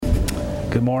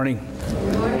Good morning.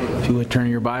 If you would turn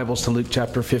your Bibles to Luke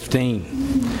chapter 15.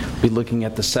 We'll be looking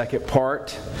at the second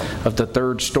part of the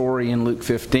third story in Luke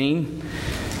 15.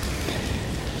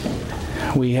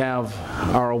 We have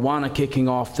our Awana kicking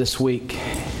off this week.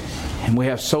 And we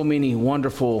have so many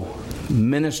wonderful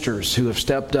ministers who have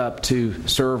stepped up to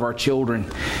serve our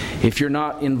children. If you're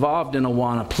not involved in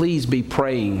Awana, please be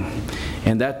praying.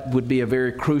 And that would be a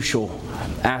very crucial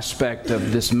aspect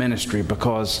of this ministry,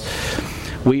 because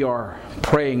we are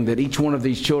praying that each one of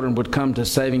these children would come to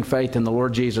saving faith in the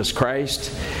Lord Jesus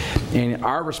Christ. And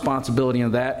our responsibility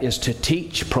in that is to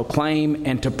teach, proclaim,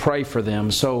 and to pray for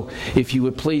them. So if you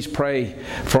would please pray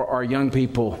for our young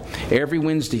people every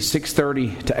Wednesday,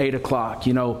 6:30 to 8 o'clock.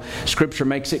 You know, Scripture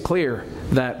makes it clear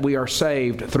that we are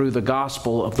saved through the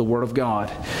gospel of the Word of God.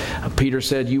 Peter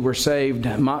said you were saved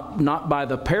not by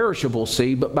the perishable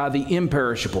seed, but by the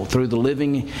imperishable, through the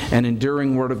living and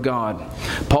enduring Word of God.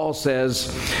 Paul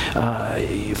says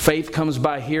faith comes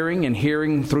by hearing, and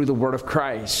hearing through the Word of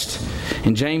Christ.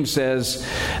 And James says,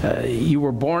 you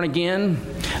were born again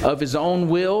of His own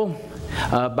will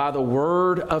by the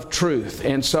word of truth.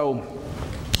 And so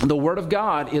the Word of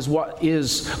God is what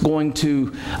is going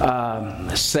to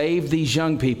save these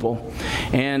young people.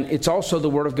 And it's also the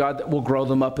Word of God that will grow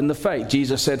them up in the faith.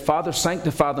 Jesus said, Father,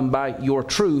 sanctify them by your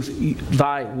truth.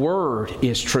 Thy Word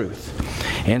is truth.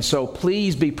 And so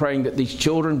please be praying that these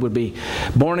children would be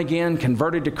born again,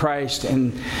 converted to Christ,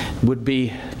 and would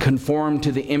be conformed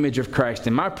to the image of Christ.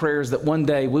 And my prayer is that one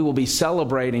day we will be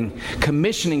celebrating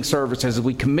commissioning services as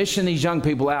we commission these young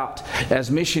people out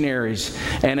as missionaries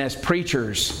and as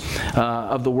preachers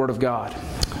of the Word of God.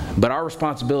 But our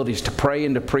responsibility is to pray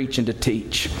and to preach and to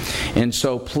teach. And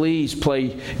so please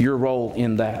play your role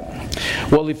in that.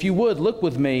 Well, if you would, look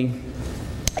with me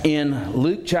in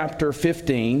Luke chapter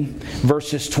 15,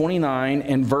 verses 29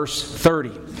 and verse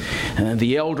 30.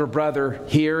 The elder brother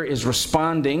here is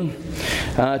responding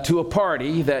to a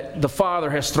party that the father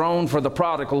has thrown for the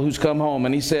prodigal who's come home.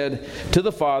 And he said to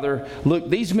the father, look,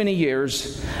 these many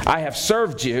years I have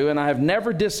served you, and I have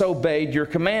never disobeyed your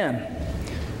command.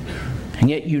 And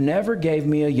yet you never gave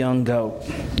me a young goat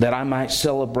that I might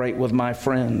celebrate with my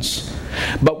friends.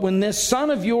 But when this son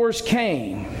of yours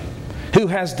came, who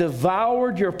has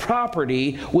devoured your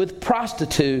property with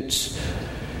prostitutes,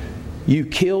 you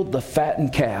killed the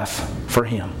fattened calf for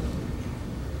him.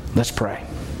 Let's pray.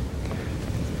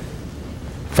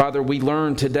 Father, we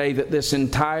learn today that this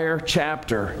entire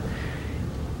chapter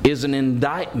is an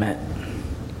indictment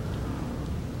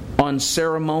on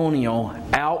ceremonial,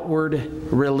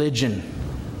 outward religion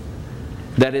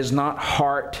that is not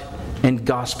heart and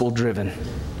gospel driven.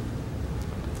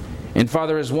 And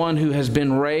Father, as one who has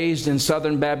been raised in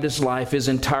Southern Baptist life his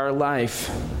entire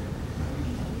life,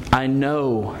 I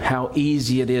know how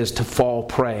easy it is to fall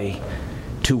prey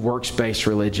to works-based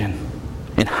religion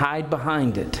and hide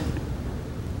behind it.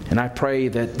 And I pray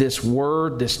that this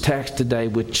word, this text today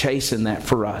would chasten that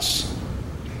for us.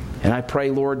 And I pray,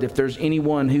 Lord, if there's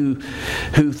anyone who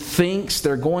thinks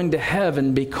they're going to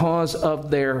heaven because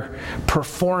of their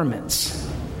performance,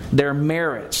 their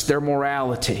merits, their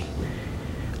morality,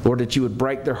 Lord, that you would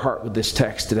break their heart with this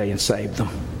text today and save them.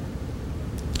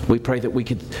 We pray that we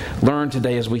could learn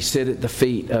today as we sit at the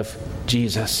feet of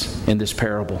Jesus in this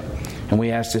parable. And we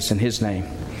ask this in His name.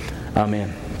 Amen.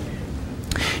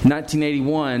 In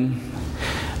 1981,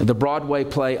 the Broadway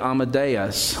play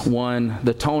Amadeus won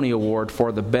the Tony Award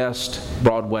for the best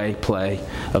Broadway play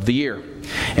of the year.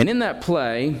 And in that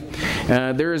play,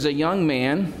 there is a young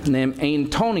man named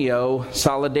Antonio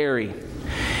Salieri.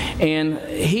 And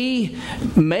he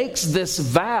makes this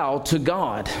vow to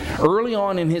God early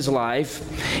on in his life.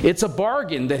 It's a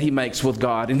bargain that he makes with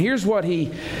God. And here's what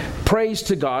he prays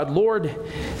to God: Lord,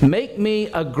 make me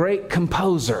a great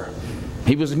composer.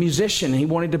 He was a musician and he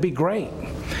wanted to be great.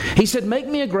 He said, make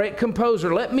me a great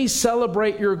composer. Let me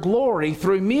celebrate your glory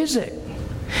through music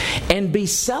and be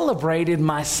celebrated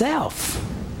myself.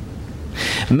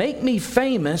 Make me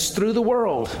famous through the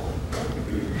world.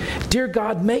 Dear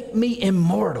God, make me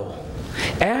immortal.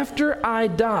 After I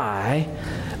die,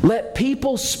 let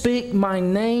people speak my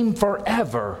name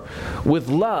forever with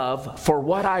love for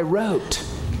what I wrote.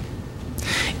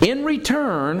 In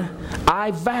return,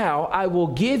 I vow I will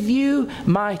give you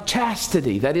my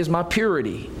chastity, that is my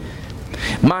purity,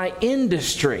 my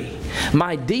industry,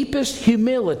 my deepest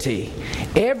humility,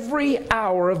 every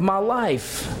hour of my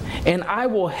life, and I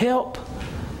will help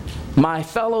my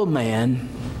fellow man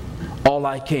all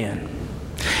I can.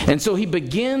 And so he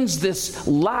begins this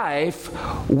life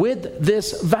with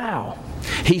this vow.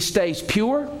 He stays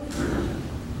pure.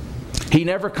 He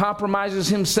never compromises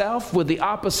himself with the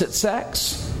opposite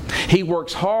sex. He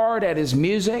works hard at his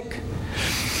music.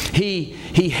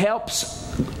 He helps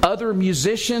other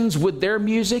musicians with their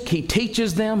music. He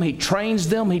teaches them. He trains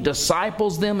them. He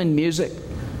disciples them in music.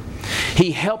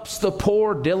 He helps the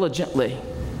poor diligently.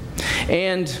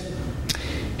 And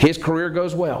his career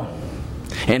goes well.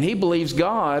 And he believes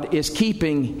God is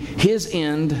keeping his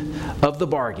end of the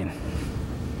bargain.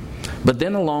 But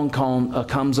then along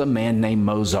comes a man named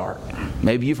Mozart.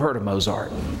 Maybe you've heard of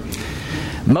Mozart.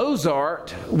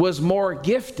 Mozart was more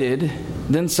gifted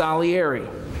than Salieri.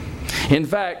 In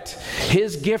fact,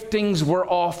 his giftings were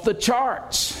off the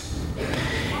charts.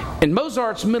 And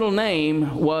Mozart's middle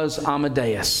name was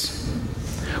Amadeus,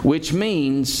 which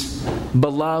means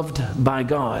beloved by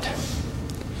God.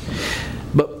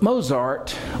 But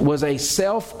Mozart was a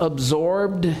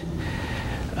self-absorbed,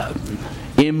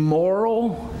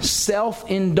 immoral,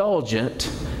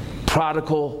 self-indulgent,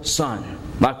 prodigal son,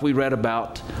 like we read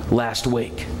about last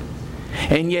week.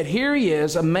 And yet here he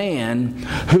is, a man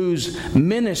whose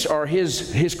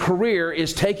his career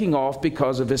is taking off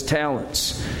because of his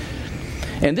talents.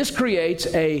 And this creates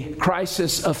a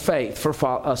crisis of faith for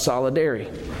Salieri.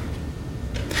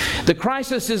 The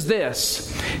crisis is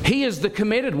this: he is the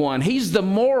committed one, he's the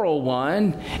moral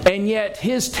one, and yet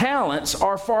his talents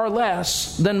are far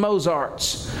less than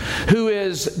Mozart's, who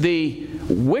is the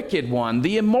wicked one,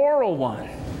 the immoral one.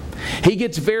 He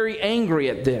gets very angry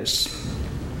at this.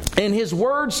 And his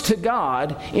words to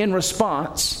God in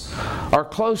response are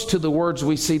close to the words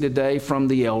we see today from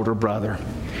the elder brother.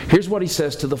 Here's what he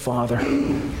says to the father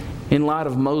in light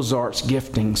of Mozart's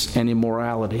giftings and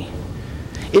immorality.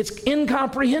 It's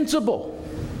incomprehensible.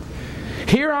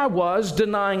 Here I was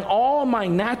denying all my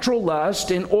natural lust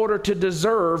in order to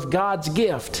deserve God's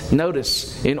gift.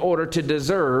 Notice, in order to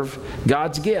deserve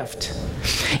God's gift.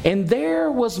 And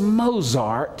there was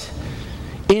Mozart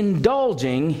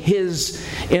indulging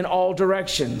in all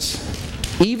directions,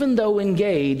 even though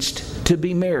engaged to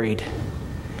be married,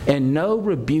 and no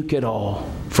rebuke at all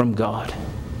from God.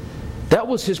 That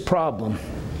was his problem.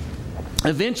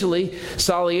 Eventually,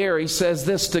 Salieri says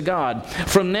this to God: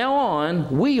 from now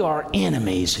on, we are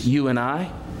enemies, you and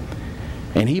I.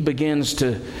 And he begins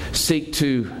to seek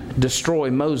to destroy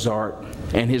Mozart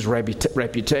and his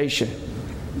reputation.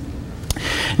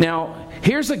 Now,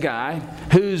 here's a guy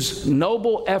whose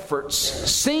noble efforts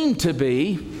seem to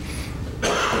be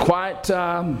quite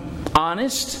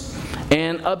honest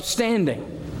and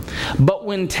upstanding. But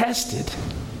when tested,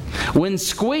 when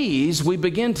squeezed, we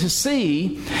begin to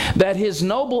see that his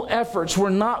noble efforts were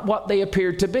not what they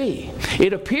appeared to be.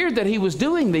 It appeared that he was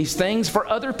doing these things for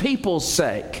other people's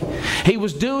sake. He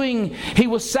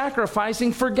was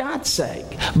sacrificing for God's sake.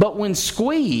 But when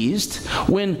squeezed,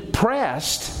 when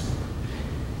pressed,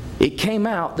 it came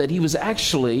out that he was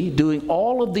actually doing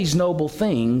all of these noble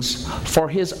things for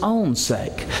his own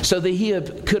sake, so that he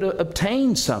could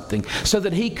obtain something, so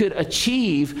that he could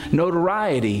achieve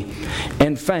notoriety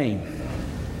and fame.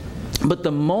 But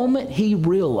the moment he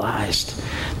realized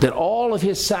that all of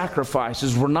his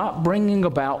sacrifices were not bringing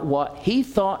about what he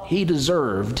thought he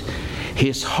deserved,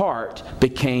 his heart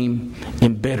became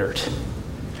embittered.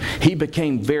 He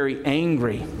became very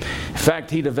angry. In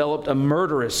fact, he developed a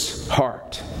murderous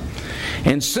heart.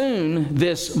 And soon,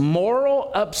 this moral,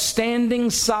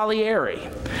 upstanding Salieri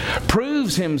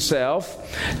proves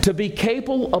himself to be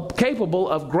capable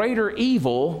of greater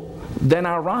evil than,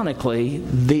 ironically,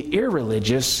 the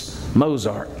irreligious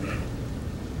Mozart.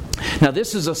 Now,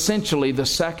 this is essentially the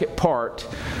second part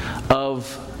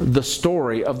of the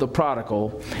story of the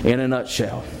prodigal in a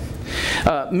nutshell.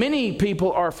 Many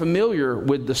people are familiar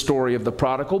with the story of the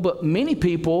prodigal, but many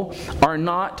people are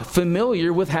not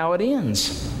familiar with how it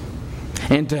ends,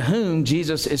 and to whom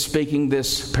Jesus is speaking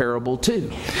this parable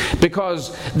to.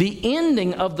 Because the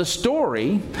ending of the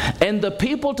story and the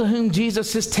people to whom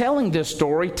Jesus is telling this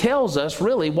story tells us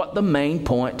really what the main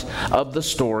point of the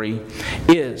story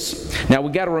is. Now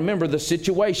we've got to remember the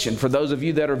situation. For those of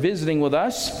you that are visiting with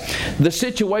us, the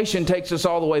situation takes us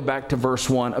all the way back to verse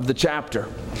 1 of the chapter.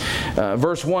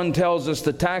 Verse 1 tells us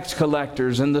the tax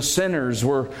collectors and the sinners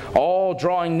were all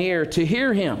drawing near to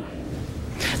hear him.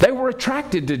 They were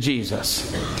attracted to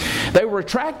Jesus. They were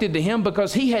attracted to him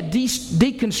because he had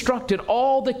deconstructed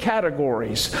all the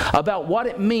categories about what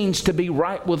it means to be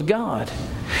right with God.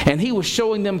 And he was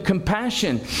showing them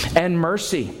compassion and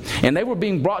mercy. And they were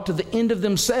being brought to the end of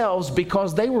themselves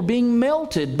because they were being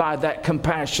melted by that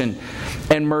compassion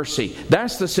and mercy.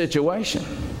 That's the situation.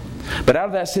 But out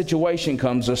of that situation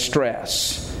comes a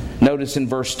stress. Notice in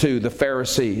verse 2, the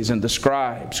Pharisees and the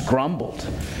scribes grumbled,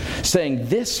 saying,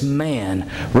 "This man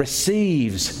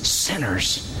receives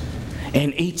sinners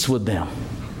and eats with them."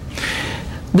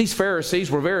 These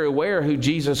Pharisees were very aware who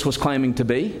Jesus was claiming to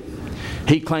be.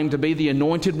 He claimed to be the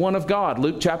anointed one of God,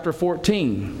 Luke chapter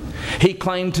 14. He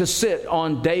claimed to sit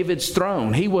on David's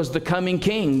throne. He was the coming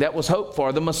king that was hoped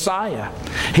for, the Messiah.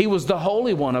 He was the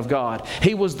Holy One of God.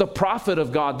 He was the prophet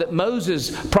of God that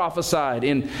Moses prophesied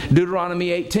in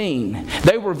Deuteronomy 18.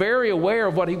 They were very aware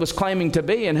of what he was claiming to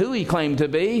be and who he claimed to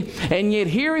be. And yet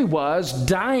here he was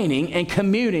dining and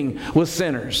communing with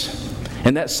sinners.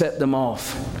 And that set them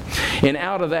off. And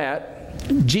out of that,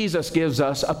 Jesus gives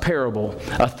us a parable,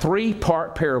 a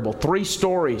 3-part parable, 3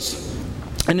 stories.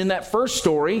 And in that first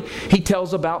story, he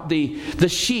tells about the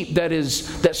sheep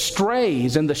that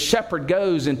strays, and the shepherd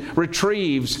goes and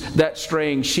retrieves that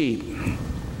straying sheep.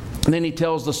 And then he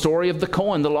tells the story of the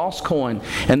coin, the lost coin,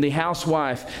 and the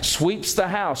housewife sweeps the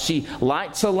house. She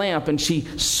lights a lamp and she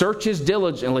searches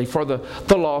diligently for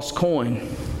the lost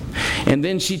coin. And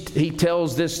then he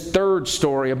tells this third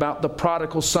story about the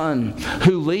prodigal son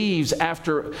who leaves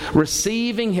after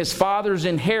receiving his father's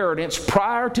inheritance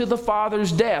prior to the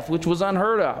father's death, which was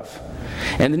unheard of.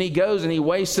 And then he goes and he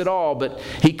wastes it all, but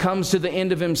he comes to the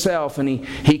end of himself and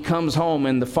he comes home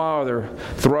and the father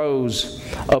throws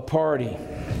a party.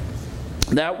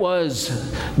 That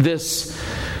was this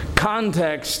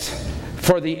context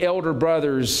for the elder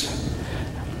brothers'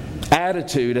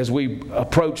 attitude as we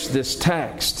approach this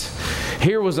text.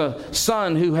 Here was a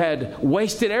son who had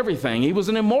wasted everything. He was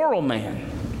an immoral man.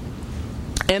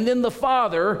 And then the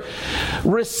father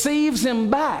receives him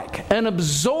back and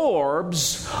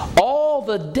absorbs all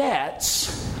the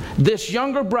debts this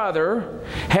younger brother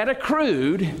had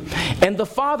accrued, and the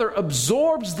father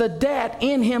absorbs the debt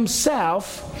in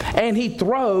himself and he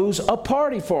throws a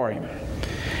party for him.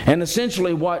 And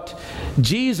essentially what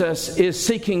Jesus is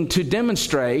seeking to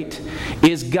demonstrate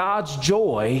is God's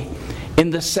joy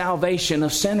in the salvation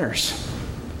of sinners.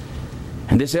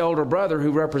 And this elder brother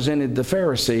who represented the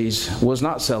Pharisees was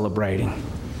not celebrating.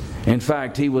 In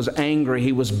fact, he was angry,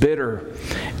 he was bitter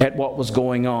at what was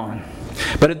going on.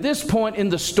 But at this point in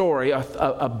the story,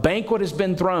 a banquet has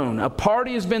been thrown, a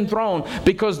party has been thrown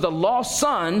because the lost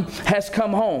son has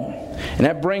come home. And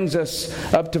that brings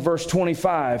us up to verse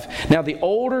 25. Now the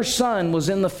older son was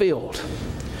in the field.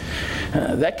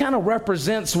 That kind of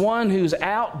represents one who's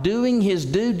out doing his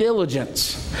due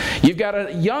diligence. You've got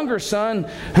a younger son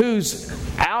who's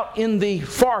out in the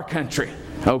far country,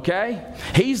 okay?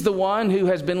 He's the one who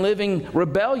has been living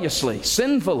rebelliously,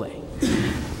 sinfully.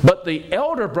 But the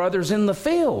elder brother's in the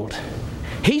field.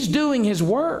 He's doing his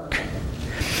work.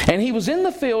 And he was in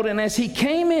the field, and as he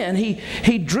came in,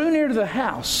 he drew near to the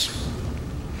house.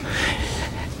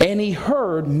 And he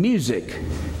heard music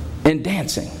and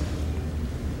dancing.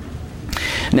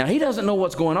 Now, he doesn't know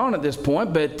what's going on at this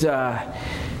point, but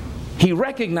he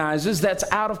recognizes that's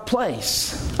out of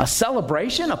place. A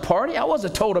celebration, a party? I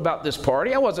wasn't told about this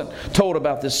party. I wasn't told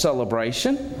about this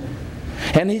celebration.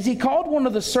 And he called one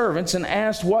of the servants and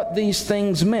asked what these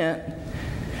things meant.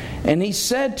 And he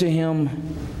said to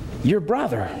him, "Your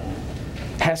brother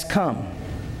has come,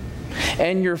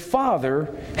 and your father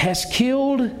has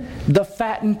killed the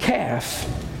fattened calf,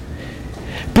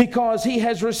 because he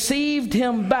has received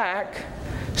him back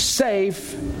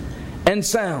safe and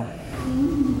sound."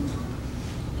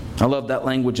 I love that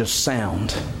language of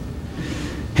sound.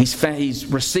 He's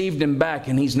received him back,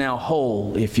 and he's now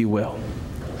whole, if you will.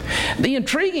 The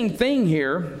intriguing thing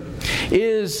here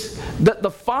is that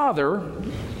the father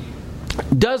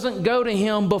doesn't go to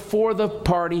him before the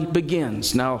party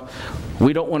begins. Now,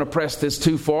 we don't want to press this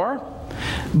too far,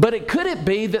 but could it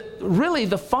be that really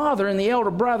the father and the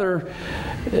elder brother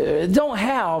don't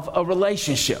have a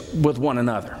relationship with one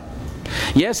another?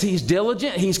 Yes, he's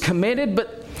diligent, he's committed,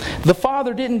 but the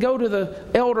father didn't go to the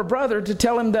elder brother to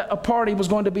tell him that a party was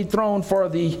going to be thrown for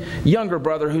the younger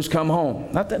brother who's come home.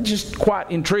 Not that just quite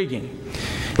intriguing.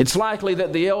 It's likely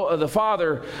that the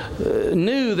father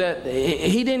knew that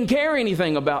he didn't care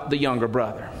anything about the younger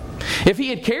brother. If he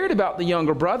had cared about the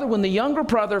younger brother, when the younger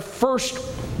brother first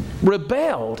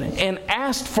rebelled and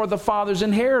asked for the father's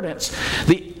inheritance,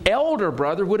 the elder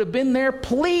brother would have been there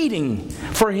pleading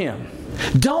for him.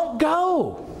 Don't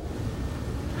go.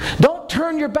 Don't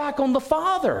turn your back on the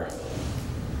father.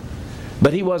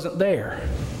 But he wasn't there.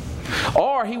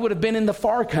 Or he would have been in the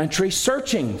far country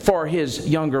searching for his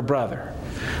younger brother.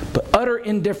 But utter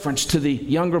indifference to the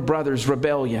younger brother's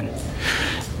rebellion.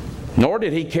 Nor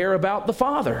did he care about the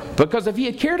father. Because if he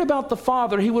had cared about the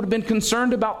father, he would have been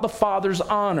concerned about the father's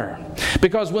honor.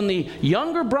 Because when the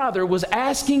younger brother was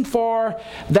asking for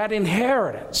that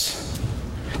inheritance,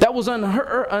 that was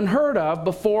unheard of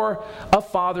before a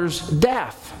father's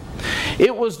death.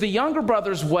 It was the younger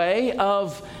brother's way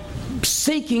of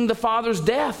seeking the father's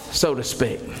death, so to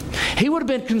speak. He would have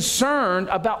been concerned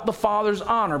about the father's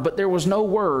honor, but there was no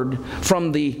word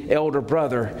from the elder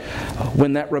brother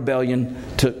when that rebellion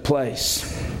took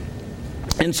place.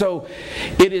 And so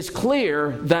it is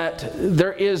clear that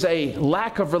there is a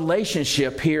lack of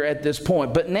relationship here at this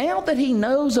point. But now that he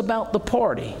knows about the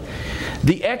party,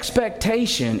 the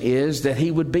expectation is that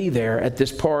he would be there at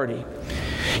this party.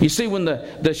 You see, when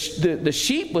the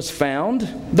sheep was found,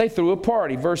 they threw a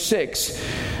party. Verse 6,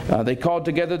 they called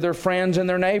together their friends and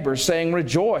their neighbors, saying,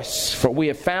 "Rejoice, for we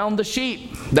have found the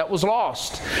sheep that was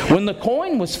lost." When the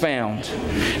coin was found,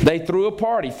 they threw a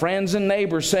party, friends and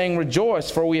neighbors, saying, "Rejoice,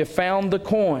 for we have found the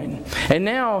coin." And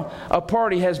now a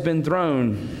party has been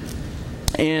thrown,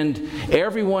 and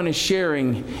everyone is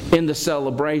sharing in the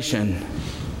celebration,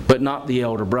 but not the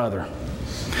elder brother.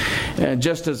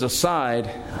 Just as a side,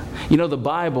 the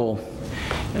Bible,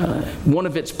 one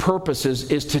of its purposes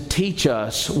is to teach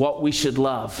us what we should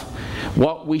love,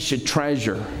 what we should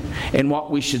treasure, and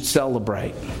what we should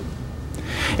celebrate.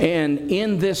 And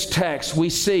in this text, we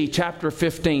see chapter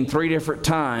 15, 3 different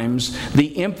times,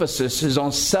 the emphasis is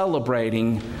on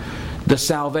celebrating the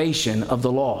salvation of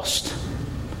the lost.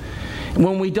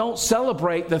 When we don't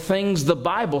celebrate the things the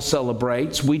Bible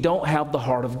celebrates, we don't have the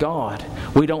heart of God.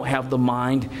 We don't have the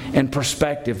mind and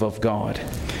perspective of God.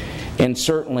 And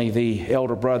certainly the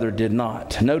elder brother did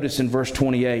not. Notice in verse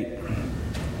 28.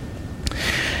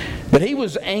 But he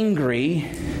was angry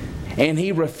and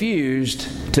he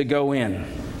refused to go in.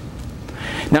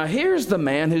 Now here's the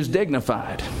man who's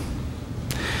dignified.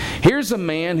 Here's a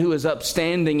man who is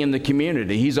upstanding in the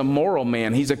community. He's a moral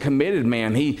man. He's a committed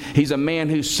man. He's a man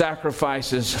who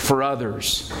sacrifices for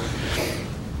others.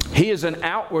 He is an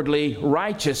outwardly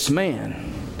righteous man.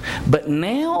 But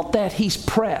now that he's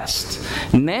pressed,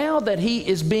 now that he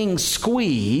is being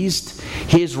squeezed,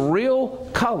 his real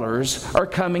colors are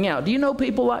coming out. Do you know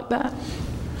people like that?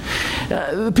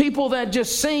 People that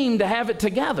just seem to have it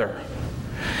together.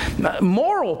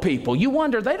 Moral people, you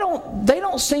wonder, they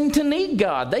don't seem to need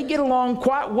God. They get along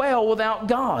quite well without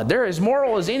God. They're as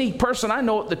moral as any person I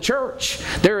know at the church.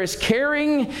 They're as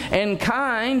caring and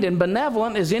kind and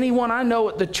benevolent as anyone I know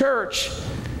at the church.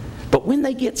 But when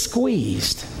they get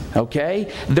squeezed,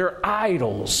 their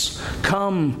idols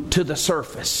come to the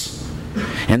surface.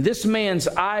 And this man's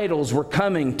idols were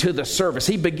coming to the surface.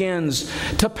 He begins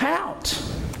to pout.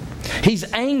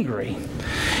 He's angry.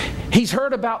 He's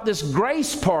heard about this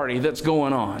grace party that's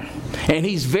going on. And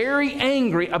he's very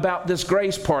angry about this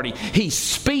grace party. He's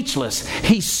speechless.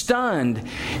 He's stunned.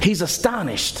 He's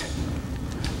astonished.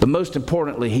 But most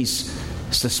importantly, he's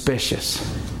suspicious.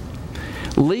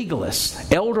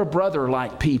 Legalists, elder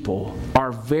brother-like people,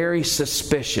 are very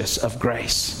suspicious of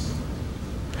grace.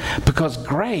 Because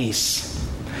grace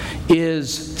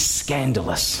is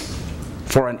scandalous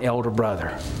for an elder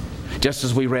brother. Just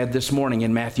as we read this morning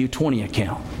in Matthew 20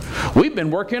 account. We've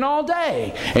been working all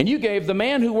day, and you gave the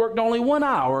man who worked only 1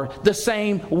 hour the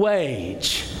same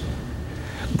wage.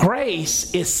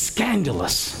 Grace is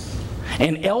scandalous,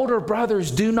 and elder brothers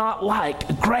do not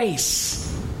like grace.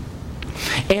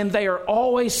 And they are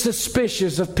always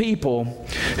suspicious of people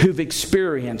who've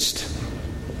experienced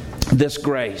this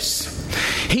grace.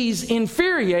 He's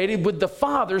infuriated with the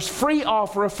Father's free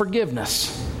offer of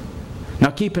forgiveness. Now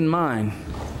keep in mind,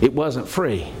 it wasn't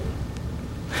free.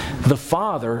 The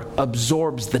Father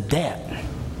absorbs the debt.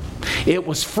 It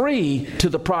was free to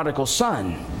the prodigal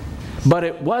son, but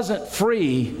it wasn't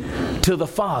free to the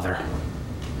Father.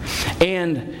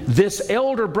 And this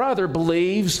elder brother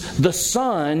believes the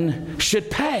son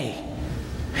should pay.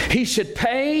 He should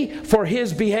pay for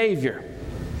his behavior.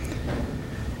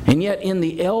 And yet in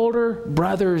the elder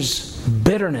brother's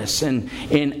bitterness and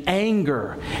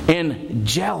anger and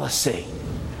jealousy,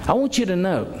 I want you to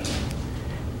note,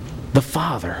 the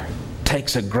Father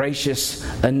takes a gracious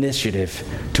initiative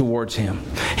towards him.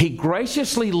 He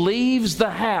graciously leaves the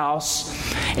house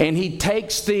and he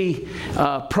takes the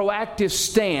proactive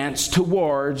stance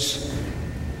towards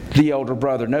the elder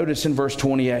brother. Notice in verse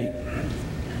 28.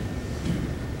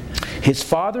 His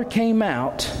father came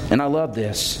out, and I love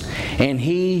this, and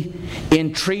he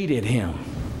entreated him.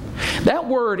 That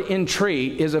word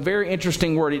entreat is a very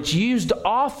interesting word. It's used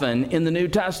often in the New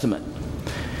Testament.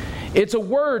 It's a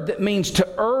word that means to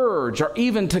urge or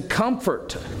even to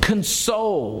comfort,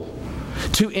 console,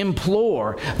 to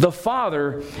implore. The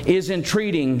Father is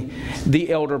entreating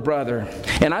the elder brother.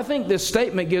 And I think this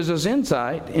statement gives us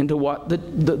insight into what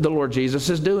the Lord Jesus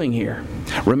is doing here.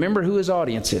 Remember who his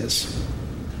audience is.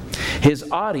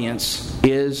 His audience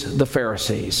is the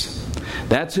Pharisees.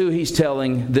 That's who he's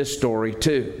telling this story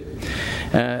to.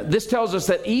 This tells us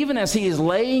that even as he is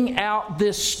laying out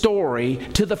this story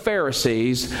to the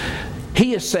Pharisees,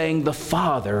 he is saying the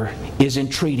Father is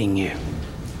entreating you.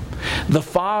 The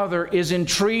Father is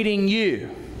entreating you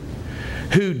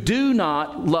who do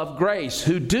not love grace,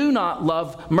 who do not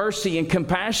love mercy and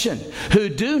compassion, who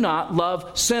do not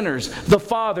love sinners. The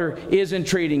Father is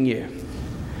entreating you.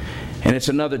 And it's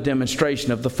another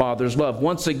demonstration of the Father's love.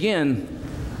 Once again,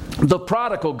 the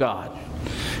prodigal God.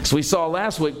 As we saw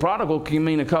last week, prodigal can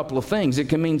mean a couple of things. It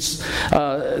can mean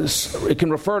it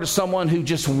can refer to someone who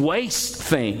just wastes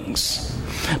things.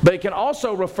 But it can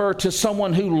also refer to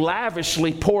someone who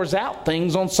lavishly pours out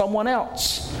things on someone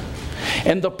else.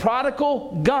 And the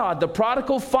prodigal God, the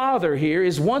prodigal father here,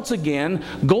 is once again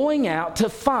going out to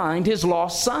find his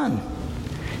lost son.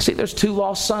 See, there's two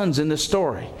lost sons in this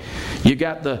story. You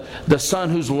got the son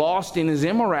who's lost in his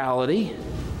immorality,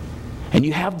 and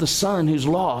you have the son who's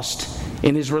lost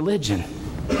in his religion.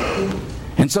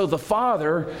 And so the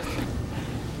father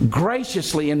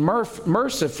graciously and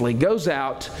mercifully goes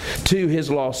out to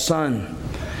his lost son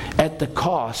at the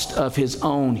cost of his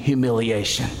own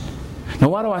humiliation. Now,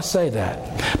 why do I say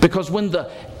that? Because when the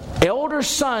elder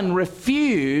son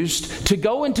refused to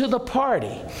go into the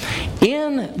party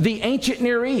in the ancient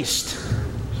Near East,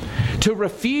 to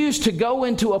refuse to go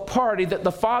into a party that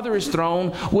the father has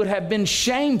thrown would have been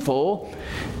shameful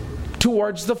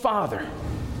towards the father.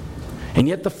 And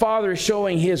yet the father is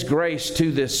showing his grace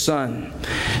to this son.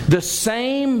 The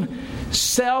same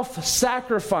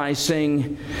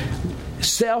self-sacrificing,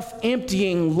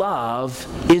 self-emptying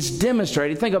love is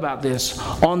demonstrated, think about this,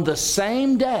 on the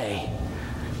same day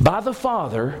by the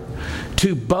Father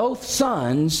to both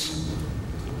sons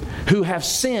who have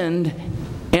sinned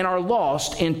and are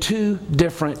lost in two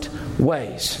different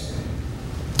ways.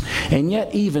 And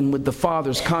yet, even with the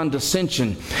Father's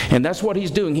condescension, and that's what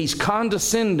he's doing, he's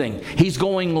condescending, he's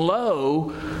going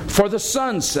low for the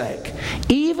Son's sake.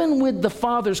 Even with the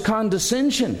Father's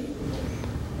condescension,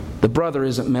 the brother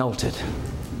isn't melted.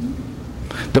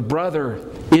 The brother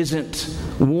isn't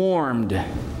warmed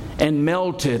and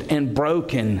melted and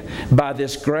broken by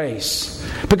this grace,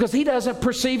 because he doesn't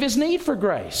perceive his need for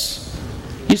grace.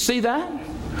 You see that?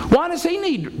 Why does he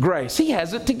need grace? He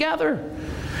has it together.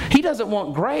 He doesn't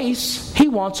want grace. He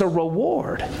wants a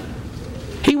reward.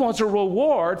 He wants a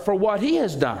reward for what he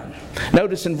has done.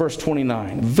 Notice in verse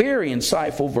 29, very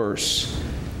insightful verse.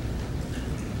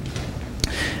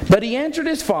 But he answered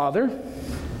his father,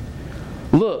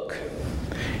 "Look,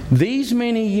 these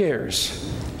many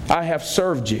years I have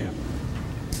served you,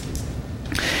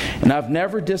 and I've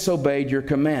never disobeyed your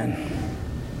command.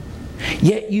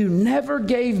 Yet you never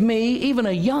gave me even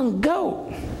a young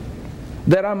goat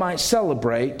that I might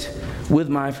celebrate with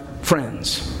my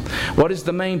friends." What is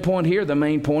the main point here? The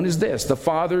main point is this: the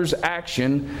Father's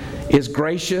action is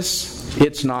gracious,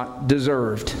 it's not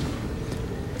deserved.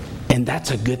 And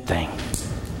that's a good thing.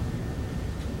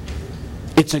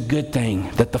 It's a good thing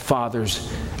that the Father's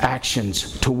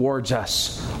actions towards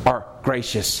us are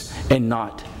gracious and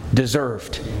not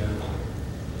deserved.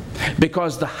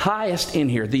 Because the highest in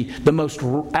here, the most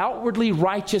outwardly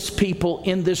righteous people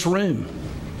in this room,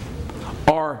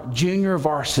 are junior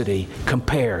varsity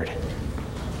compared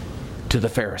to the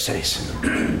Pharisees.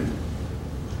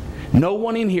 No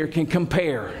one in here can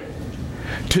compare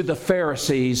to the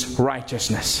Pharisees'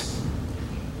 righteousness.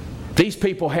 These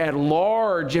people had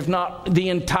large, if not the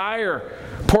entire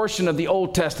portion of the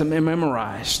Old Testament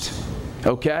memorized.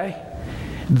 Okay?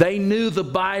 They knew the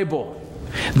Bible.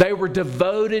 They were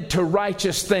devoted to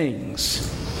righteous things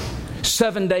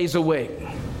 7 days a week,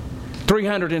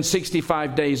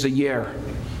 365 days a year.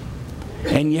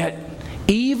 And yet,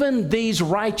 even these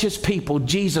righteous people,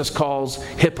 Jesus calls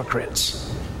hypocrites.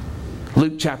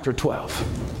 Luke chapter 12.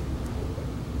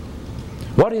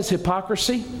 What is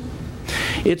hypocrisy?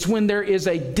 It's when there is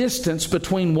a distance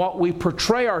between what we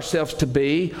portray ourselves to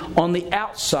be on the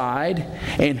outside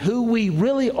and who we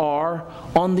really are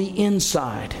on the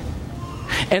inside.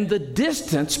 And the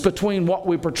distance between what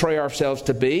we portray ourselves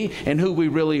to be and who we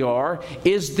really are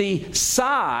is the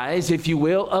size, if you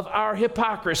will, of our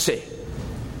hypocrisy.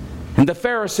 And the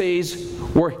Pharisees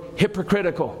were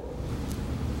hypocritical.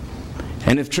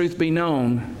 And if truth be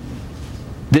known,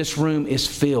 this room is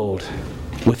filled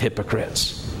with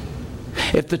hypocrites.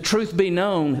 If the truth be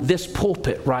known, this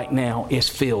pulpit right now is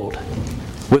filled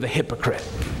with a hypocrite.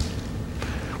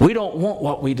 We don't want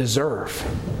what we deserve.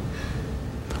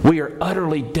 We are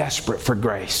utterly desperate for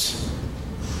grace.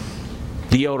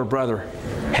 The elder brother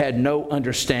had no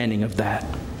understanding of that.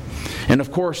 And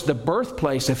of course, the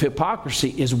birthplace of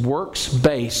hypocrisy is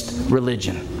works-based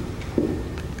religion.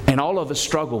 And all of us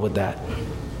struggle with that.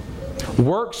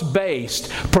 works-based,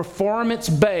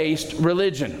 performance-based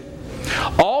religion.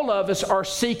 All of us are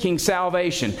seeking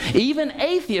salvation. Even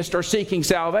atheists are seeking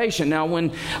salvation. Now,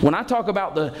 when I talk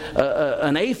about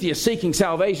an atheist seeking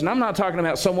salvation, I'm not talking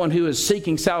about someone who is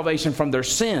seeking salvation from their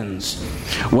sins.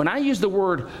 When I use the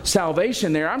word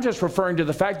salvation there, I'm just referring to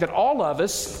the fact that all of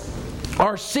us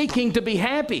are seeking to be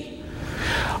happy.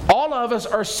 All of us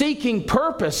are seeking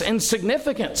purpose and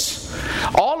significance.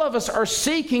 All of us are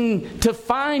seeking to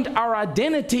find our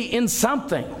identity in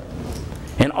something.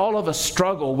 And all of us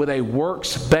struggle with a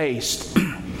works-based,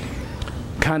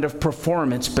 kind of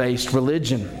performance-based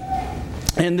religion.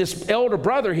 And this elder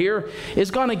brother here is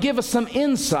going to give us some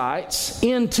insights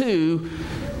into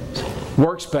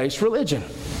works-based religion.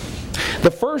 The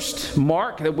first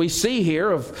mark that we see here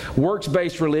of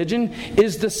works-based religion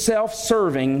is the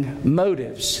self-serving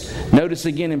motives. Notice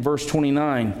again in verse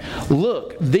 29,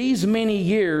 "Look, these many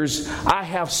years I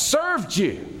have served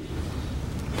you."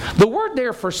 The word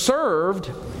there for served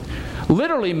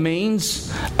literally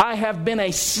means I have been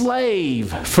a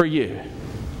slave for you.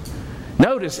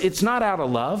 Notice, it's not out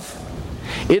of love.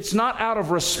 It's not out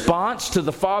of response to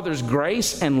the Father's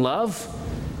grace and love.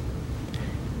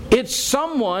 It's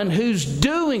someone who's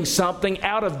doing something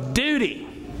out of duty.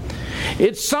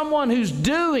 It's someone who's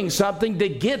doing something to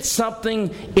get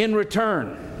something in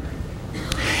return.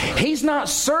 He's not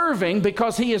serving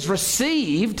because he has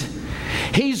received.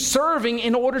 He's serving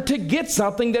in order to get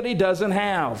something that he doesn't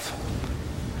have.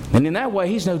 And in that way,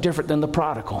 he's no different than the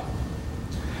prodigal.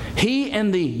 He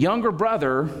and the younger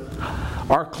brother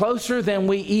are closer than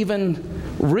we even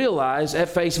realize at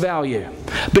face value.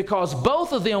 Because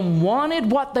both of them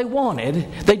wanted what they wanted,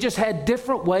 they just had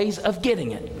different ways of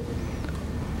getting it.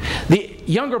 The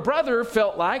younger brother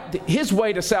felt like his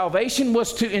way to salvation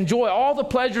was to enjoy all the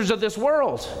pleasures of this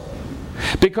world.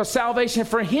 Because salvation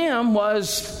for him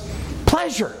was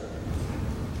pleasure.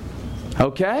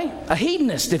 Okay? A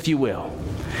hedonist, if you will.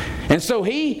 And so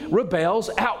he rebels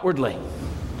outwardly.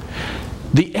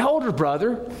 The elder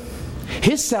brother,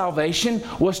 his salvation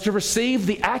was to receive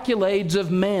the accolades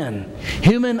of men,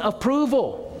 human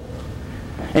approval.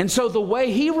 And so the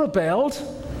way he rebelled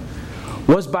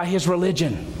was by his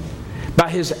religion, by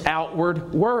his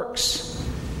outward works.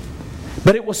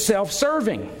 But it was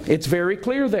self-serving. It's very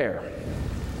clear there.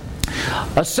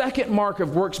 A second mark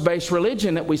of works-based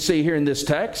religion that we see here in this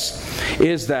text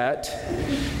is that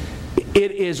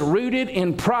it is rooted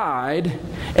in pride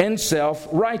and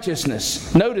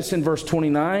self-righteousness. Notice in verse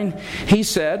 29, he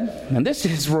said, and this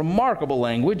is remarkable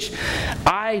language,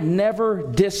 "I never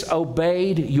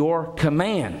disobeyed your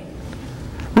command."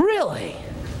 Really?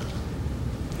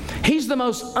 He's the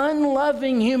most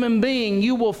unloving human being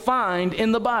you will find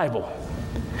in the Bible.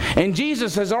 And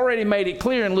Jesus has already made it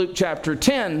clear in Luke chapter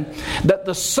 10 that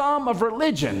the sum of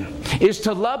religion is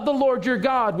to love the Lord your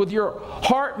God with your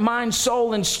heart, mind,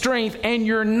 soul, and strength, and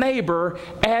your neighbor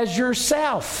as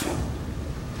yourself.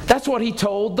 That's what he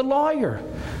told the lawyer.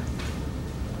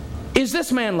 Is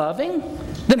this man loving?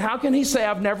 Then how can he say,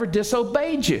 "I've never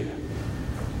disobeyed you"?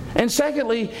 And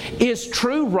secondly, is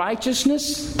true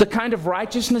righteousness the kind of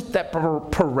righteousness that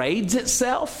parades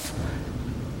itself?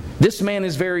 This man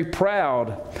is very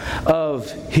proud of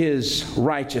his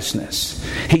righteousness.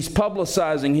 He's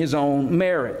publicizing his own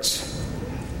merits.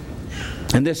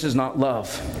 And this is not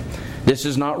love. This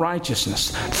is not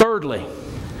righteousness. Thirdly,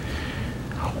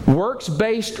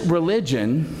 works-based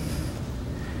religion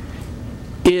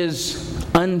is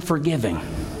unforgiving.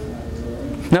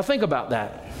 Now think about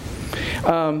that.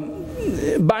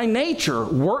 By nature,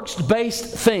 works-based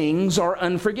things are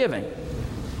unforgiving.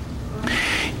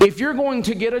 If you're going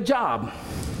to get a job,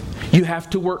 you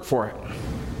have to work for it.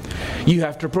 You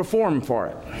have to perform for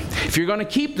it. If you're going to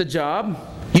keep the job,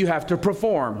 you have to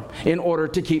perform in order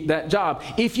to keep that job.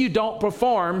 If you don't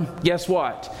perform, guess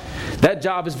what? That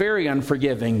job is very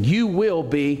unforgiving. You will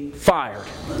be fired.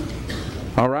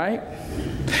 All right?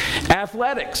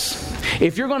 Athletics.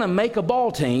 If you're going to make a ball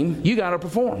team, you got to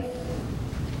perform.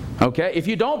 Okay? If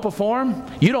you don't perform,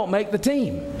 you don't make the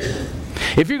team.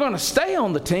 If you're going to stay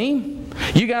on the team,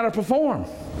 you got to perform.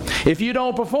 If you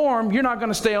don't perform, you're not going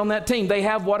to stay on that team. They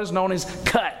have what is known as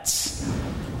cuts.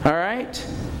 All right?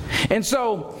 And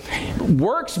so,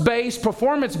 works-based,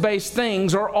 performance-based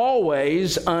things are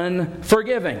always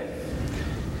unforgiving.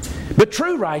 But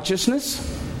true righteousness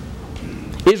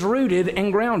is rooted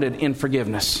and grounded in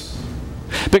forgiveness.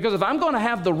 Because if I'm going to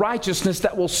have the righteousness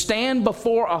that will stand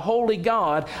before a holy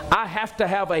God, I have to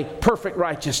have a perfect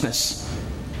righteousness.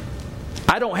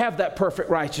 I don't have that perfect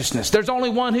righteousness. There's only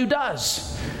one who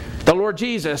does. The Lord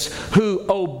Jesus, who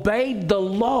obeyed the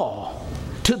law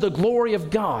to the glory of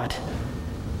God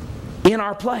in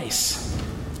our place.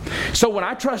 So when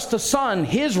I trust the Son,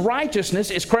 His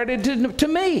righteousness is credited to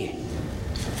me.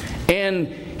 And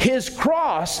His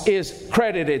cross is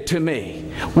credited to me,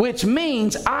 which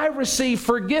means I receive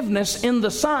forgiveness in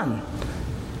the Son.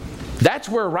 That's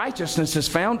where righteousness is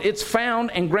found. It's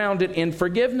found and grounded in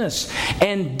forgiveness.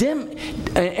 And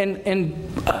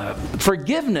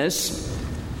forgiveness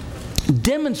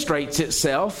demonstrates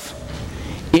itself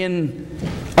in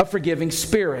a forgiving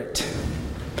spirit.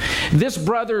 This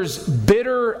brother's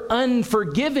bitter,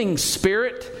 unforgiving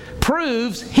spirit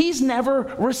proves he's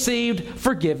never received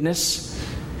forgiveness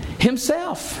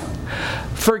himself.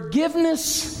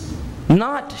 Forgiveness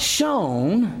not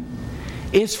shown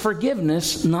is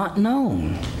forgiveness not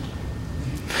known.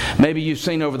 Maybe you've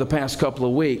seen over the past couple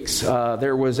of weeks,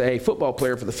 there was a football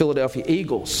player for the Philadelphia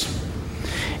Eagles,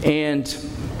 and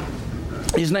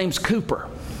his name's Cooper.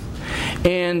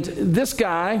 And this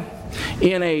guy,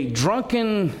 in a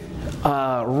drunken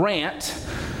rant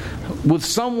with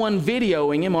someone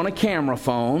videoing him on a camera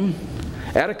phone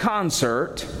at a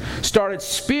concert, started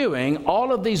spewing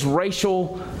all of these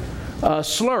racial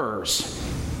slurs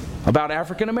about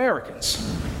African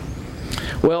Americans.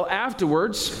 Well,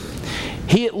 afterwards,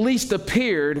 he at least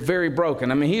appeared very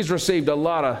broken. I mean, he's received a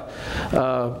lot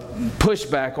of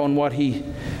pushback on what he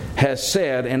has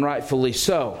said, and rightfully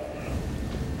so.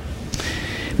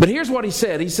 But here's what he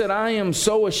said. He said, "I am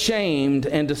so ashamed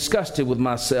and disgusted with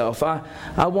myself. I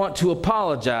want to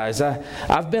apologize.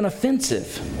 I've been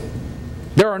offensive.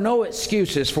 There are no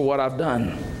excuses for what I've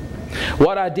done.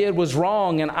 What I did was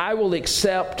wrong, and I will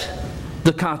accept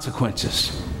the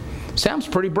consequences." Sounds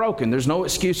pretty broken. There's no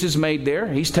excuses made there.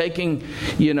 He's taking,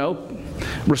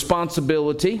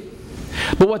 responsibility.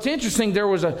 But what's interesting, there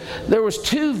was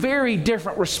two very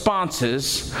different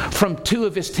responses from two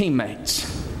of his teammates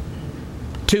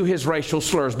to his racial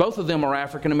slurs. Both of them are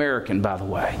African American, by the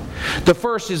way. The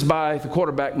first is by the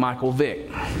quarterback, Michael Vick.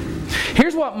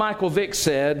 Here's what Michael Vick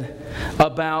said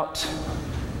about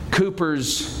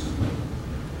Cooper's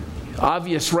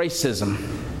obvious racism.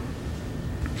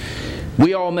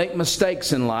 "We all make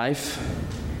mistakes in life,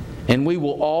 and we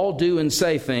will all do and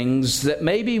say things that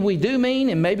maybe we do mean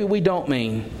and maybe we don't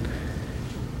mean.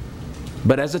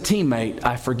 But as a teammate,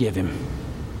 I forgive him."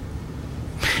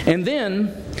 And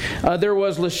then there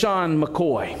was LaShawn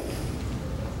McCoy,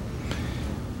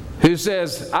 who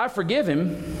says, "I forgive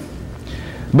him,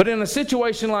 but in a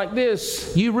situation like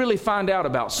this, you really find out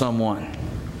about someone.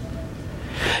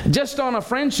 Just on a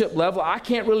friendship level, I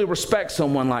can't really respect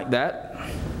someone like that."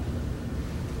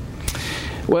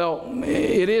 Well,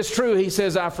 it is true, he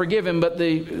says, "I forgive him," but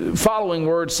the following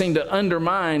words seem to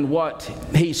undermine what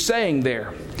he's saying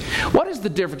there. What is the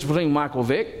difference between Michael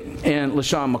Vick and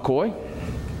LaShawn McCoy?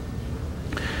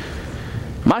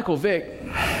 Michael Vick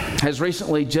has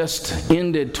recently just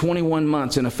ended 21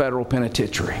 months in a federal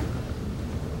penitentiary.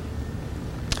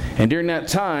 And during that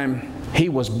time, he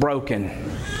was broken.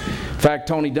 In fact,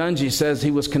 Tony Dungy says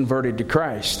he was converted to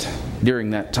Christ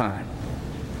during that time.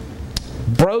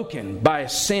 Broken by a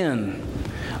sin,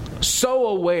 so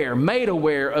aware, made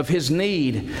aware of his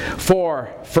need for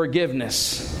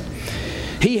forgiveness.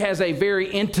 He has a very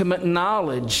intimate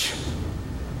knowledge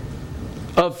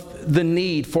of the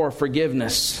need for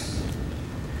forgiveness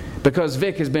because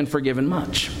Vic has been forgiven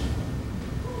much.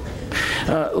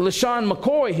 LaShawn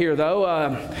McCoy here,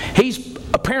 though, he's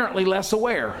apparently less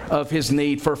aware of his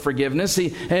need for forgiveness.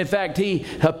 In fact, he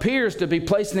appears to be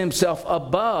placing himself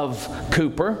above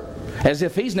Cooper, as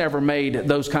if he's never made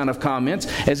those kind of comments,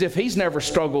 as if he's never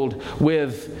struggled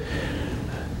with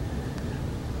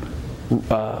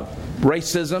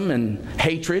racism and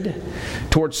hatred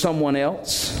towards someone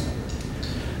else.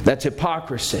 That's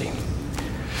hypocrisy.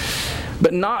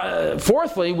 But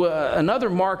fourthly, another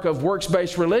mark of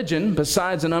works-based religion,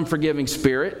 besides an unforgiving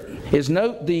spirit, is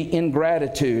note the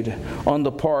ingratitude on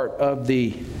the part of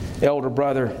the elder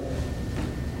brother.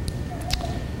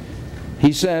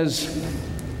 He says,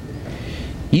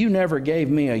 "You never gave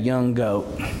me a young goat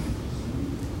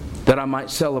that I might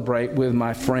celebrate with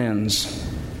my friends."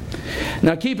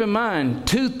 Now keep in mind,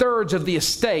 2/3 of the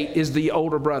estate is the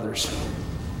older brother's.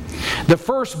 The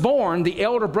firstborn, the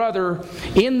elder brother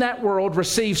in that world,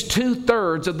 receives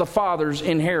 2/3 of the father's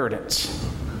inheritance.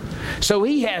 So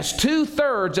he has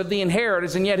 2/3 of the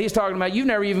inheritance, and yet he's talking about, "You've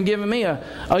never even given me a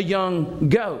young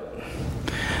goat."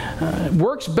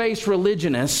 Works-based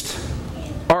religionists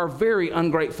are very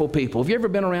ungrateful people. Have you ever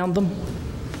been around them?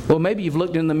 Well, maybe you've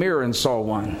looked in the mirror and saw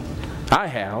one. I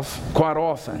have, quite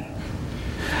often.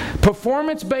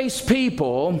 Performance-based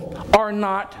people are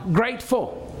not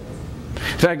grateful.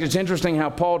 In fact, it's interesting how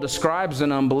Paul describes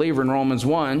an unbeliever in Romans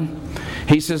 1.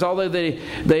 He says, although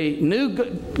they knew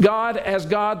God as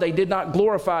God, they did not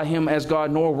glorify Him as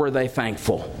God, nor were they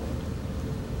thankful.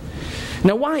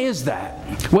 Now, why is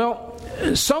that? Well,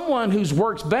 someone who's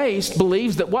works-based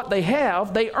believes that what they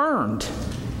have, they earned.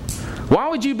 Why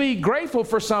would you be grateful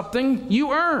for something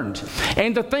you earned?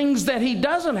 And the things that he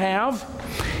doesn't have,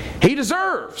 he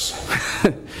deserves.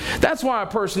 That's why a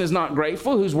person is not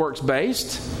grateful who's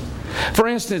works-based. For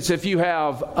instance, if you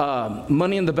have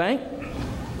money in the bank,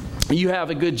 you have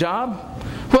a good job.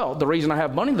 Well, the reason I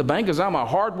have money in the bank is I'm a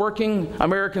hardworking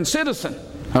American citizen.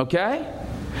 Okay?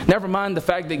 Never mind the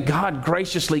fact that God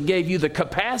graciously gave you the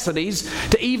capacities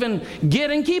to even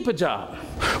get and keep a job.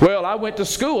 Well, I went to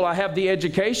school. I have the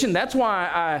education. That's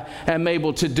why I am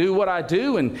able to do what I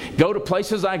do and go to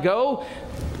places I go.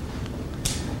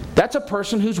 That's a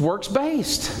person who's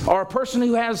works-based, or a person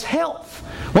who has health.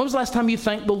 When was the last time you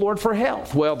thanked the Lord for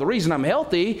health? Well, the reason I'm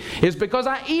healthy is because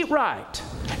I eat right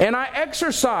and I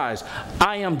exercise.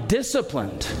 I am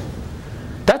disciplined.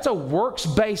 That's a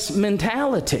works-based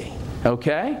mentality.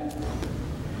 Okay?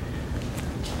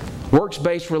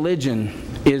 Works-based religion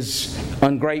is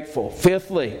ungrateful.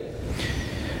 Fifthly,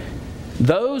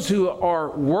 those who are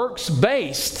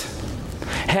works-based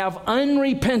have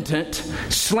unrepentant,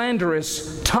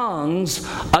 slanderous tongues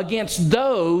against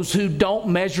those who don't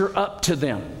measure up to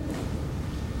them.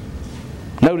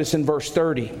 Notice in verse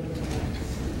 30.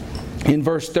 In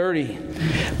verse 30,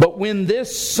 but when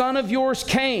this son of yours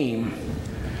came,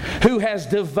 who has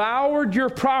devoured your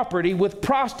property with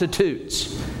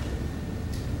prostitutes,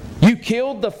 you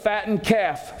killed the fattened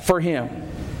calf for him.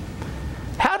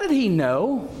 How did he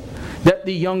know that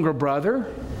the younger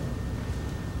brother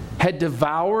had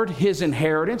devoured his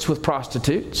inheritance with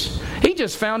prostitutes? He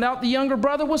just found out the younger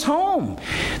brother was home.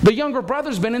 The younger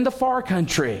brother's been in the far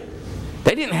country.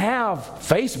 They didn't have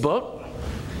Facebook,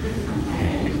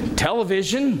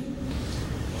 television,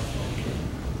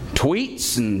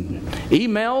 tweets and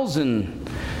emails and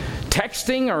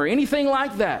texting or anything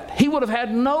like that. He would have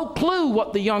had no clue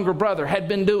what the younger brother had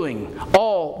been doing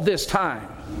all this time.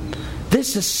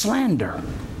 This is slander.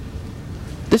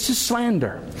 This is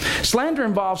slander. Slander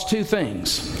involves two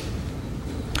things.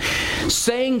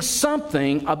 Saying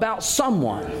something about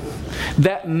someone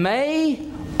that may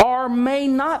or may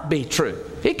not be true.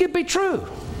 It could be true.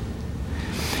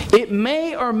 It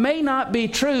may or may not be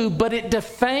true, but it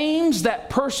defames that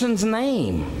person's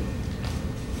name.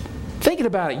 Thinking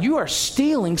about it, you are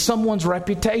stealing someone's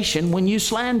reputation when you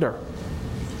slander.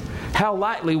 How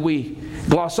lightly we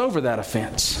gloss over that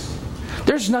offense.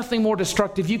 There's nothing more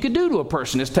destructive you could do to a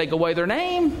person is take away their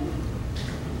name.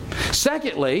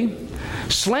 Secondly,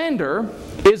 slander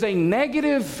is a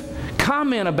negative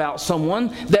comment about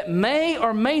someone that may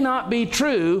or may not be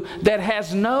true, that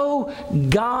has no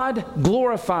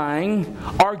God-glorifying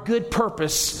or good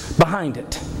purpose behind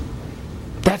it.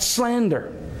 That's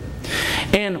slander.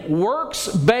 And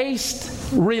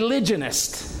works-based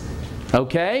religionists,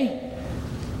 okay,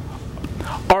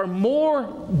 are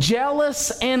more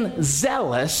jealous and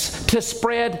zealous to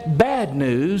spread bad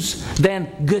news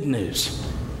than good news.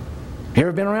 You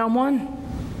ever been around one?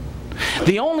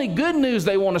 The only good news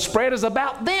they want to spread is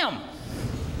about them.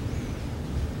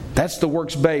 That's the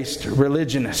works-based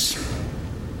religionists.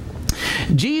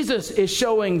 Jesus is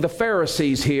showing the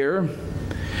Pharisees here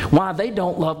why they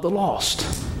don't love the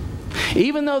lost.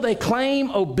 Even though they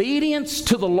claim obedience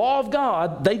to the law of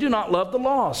God, they do not love the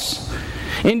lost.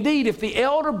 Indeed, if the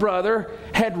elder brother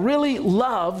had really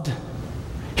loved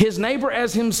his neighbor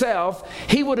as himself,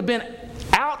 he would have been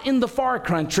out in the far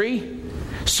country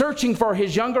searching for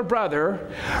his younger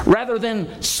brother rather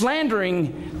than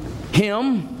slandering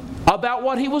him about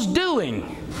what he was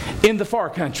doing in the far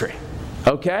country.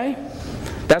 Okay?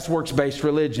 That's works-based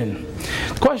religion.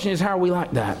 The question is, how are we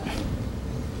like that?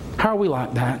 How are we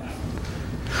like that?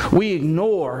 We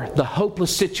ignore the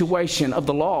hopeless situation of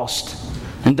the lost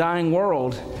and dying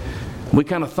world. We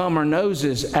kind of thumb our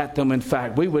noses at them, in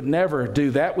fact. We would never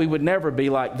do that. We would never be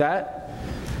like that.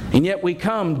 And yet we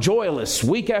come joyless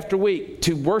week after week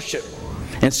to worship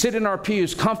and sit in our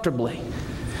pews comfortably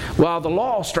while the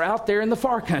lost are out there in the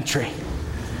far country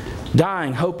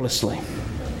dying hopelessly.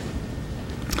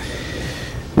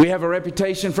 We have a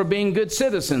reputation for being good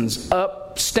citizens,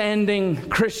 upstanding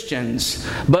Christians,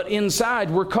 but inside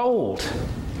we're cold.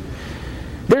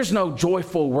 There's no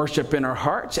joyful worship in our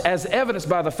hearts, as evidenced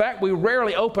by the fact we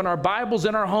rarely open our Bibles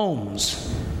in our homes.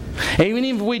 And even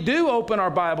if we do open our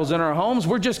Bibles in our homes,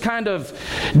 we're just kind of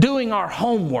doing our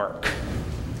homework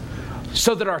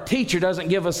so that our teacher doesn't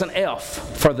give us an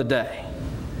F for the day.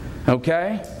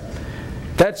 Okay?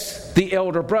 That's the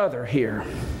elder brother here.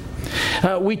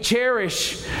 We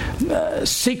cherish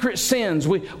secret sins.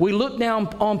 We look down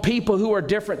on people who are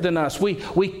different than us. We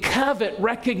covet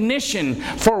recognition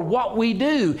for what we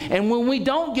do. And when we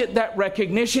don't get that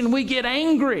recognition, we get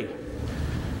angry.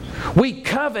 We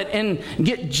covet and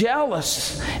get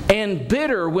jealous and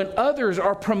bitter when others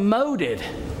are promoted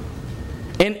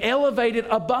and elevated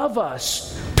above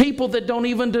us. People that don't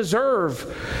even deserve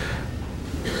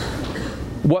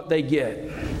what they get.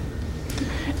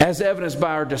 As evidenced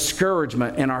by our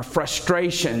discouragement and our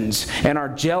frustrations and our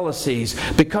jealousies,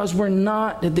 because we're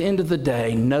not, at the end of the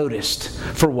day, noticed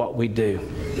for what we do.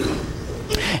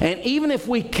 And even if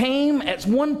we came at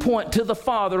one point to the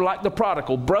Father like the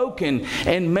prodigal, broken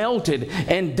and melted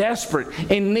and desperate,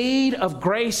 in need of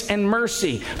grace and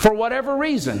mercy for whatever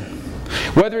reason,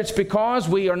 whether it's because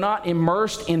we are not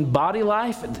immersed in body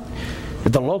life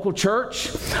at the local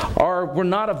church, or we're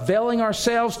not availing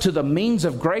ourselves to the means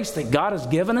of grace that God has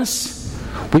given us,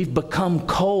 we've become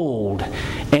cold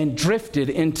and drifted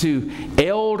into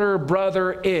elder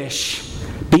brother-ish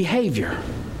behavior.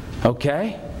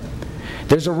 Okay?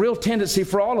 There's a real tendency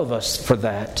for all of us for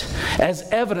that, as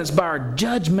evidenced by our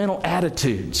judgmental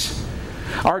attitudes,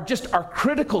 our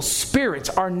critical spirits,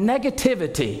 our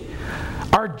negativity,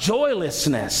 our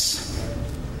joylessness.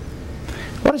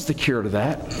 What is the cure to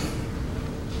that?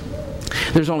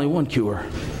 There's only one cure.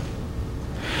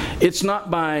 It's not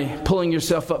by pulling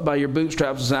yourself up by your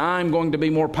bootstraps and saying, I'm going to be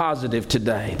more positive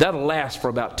today. That'll last for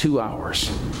about 2 hours.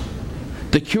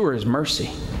 The cure is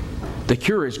mercy. The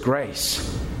cure is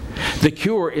grace. The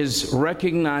cure is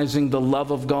recognizing the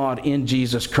love of God in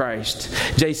Jesus Christ.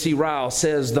 J.C. Ryle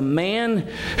says, the man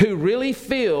who really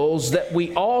feels that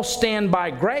we all stand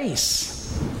by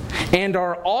grace and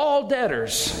are all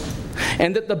debtors,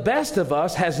 and that the best of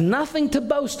us has nothing to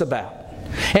boast about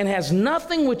and has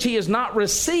nothing which he has not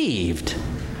received,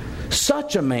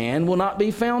 such a man will not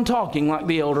be found talking like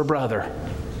the elder brother.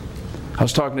 I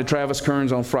was talking to Travis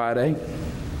Kearns on Friday.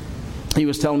 He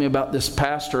was telling me about this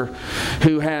pastor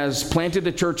who has planted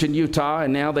a church in Utah,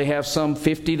 and now they have some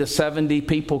 50 to 70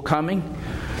 people coming.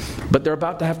 But they're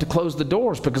about to have to close the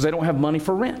doors because they don't have money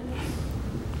for rent.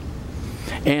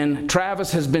 And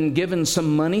Travis has been given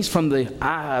some monies from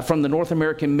the North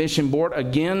American Mission Board.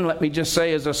 Again, let me just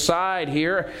say as a side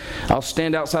here, I'll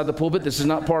stand outside the pulpit. This is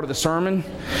not part of the sermon.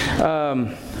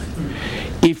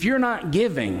 If you're not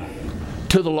giving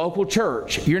to the local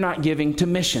church, you're not giving to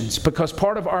missions, because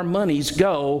part of our monies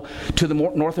go to the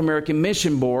North American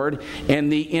Mission Board and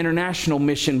the International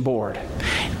Mission Board.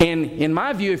 And in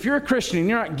my view, if you're a Christian and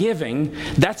you're not giving,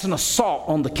 that's an assault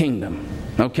on the kingdom.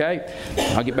 Okay?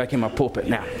 I'll get back in my pulpit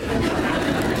now.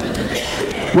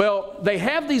 Well, they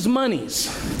have these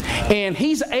monies, and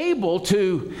he's able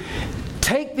to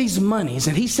take these monies,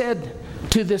 and he said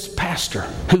to this pastor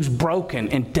who's broken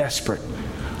and desperate,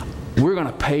 we're going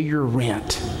to pay your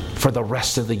rent for the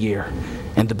rest of the year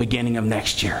and the beginning of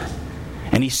next year.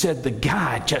 And he said the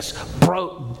guy just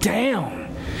broke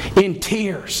down in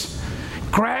tears.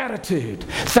 Gratitude,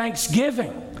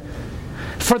 thanksgiving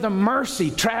for the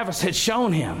mercy Travis had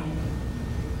shown him.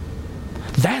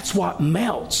 That's what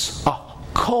melts a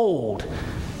cold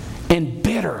and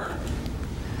bitter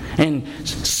and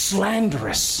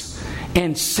slanderous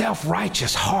and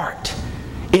self-righteous heart.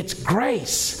 It's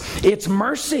grace. It's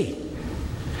mercy.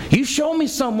 You show me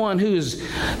someone who's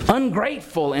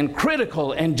ungrateful and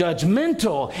critical and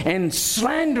judgmental and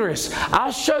slanderous.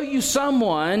 I'll show you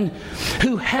someone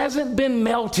who hasn't been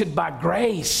melted by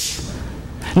grace,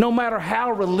 no matter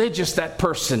how religious that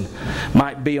person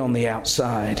might be on the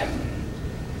outside.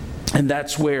 And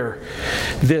that's where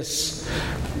this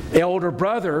elder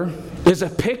brother is a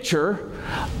picture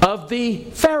of the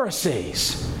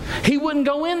Pharisees. He wouldn't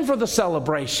go in for the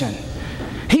celebration.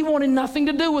 He wanted nothing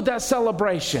to do with that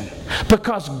celebration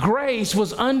because grace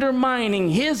was undermining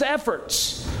his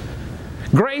efforts.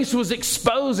 Grace was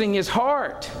exposing his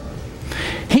heart.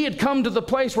 He had come to the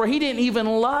place where he didn't even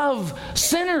love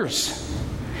sinners.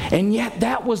 And yet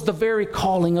that was the very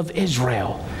calling of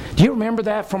Israel. Do you remember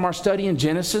that from our study in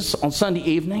Genesis on Sunday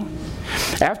evening?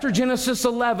 After Genesis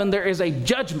 11, there is a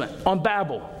judgment on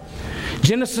Babel.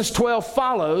 Genesis 12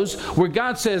 follows where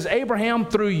God says, Abraham,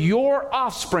 through your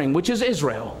offspring, which is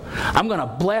Israel, I'm going to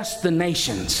bless the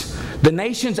nations. The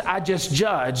nations I just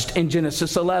judged in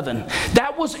Genesis 11.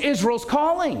 That was Israel's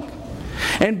calling.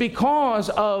 And because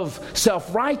of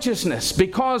self-righteousness,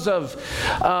 because of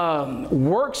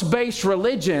works-based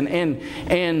religion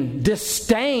and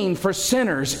disdain for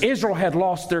sinners, Israel had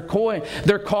lost their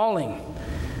calling.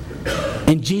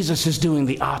 And Jesus is doing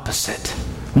the opposite.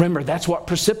 Remember, that's what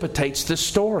precipitates this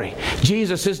story.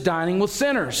 Jesus is dining with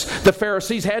sinners. The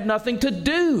Pharisees had nothing to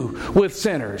do with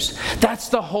sinners. That's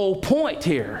the whole point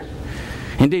here.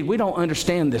 Indeed, we don't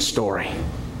understand this story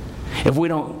if we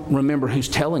don't remember who's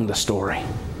telling the story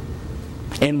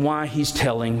and why He's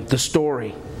telling the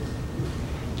story.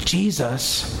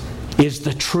 Jesus is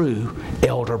the true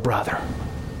elder brother.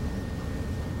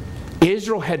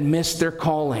 Israel had missed their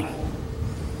calling.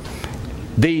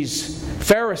 These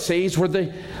Pharisees were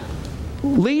the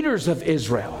leaders of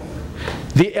Israel.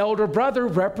 The elder brother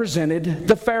represented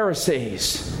the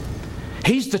Pharisees.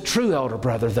 He's the true elder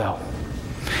brother, though.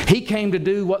 He came to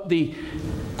do what the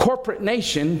corporate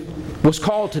nation was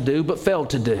called to do but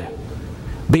failed to do.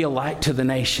 Be a light to the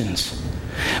nations.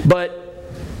 But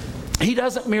He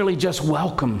doesn't merely just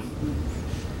welcome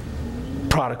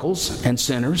prodigals and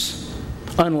sinners.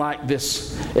 Unlike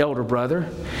this elder brother,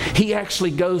 He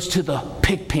actually goes to the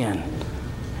pig pen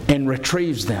and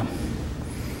retrieves them.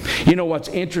 You know what's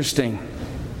interesting?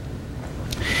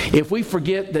 If we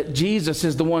forget that Jesus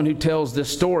is the one who tells this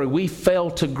story, we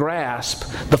fail to grasp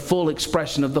the full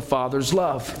expression of the Father's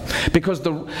love. Because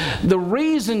the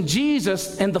reason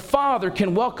Jesus and the Father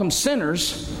can welcome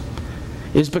sinners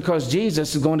is because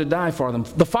Jesus is going to die for them.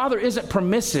 The Father isn't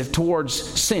permissive towards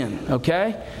sin,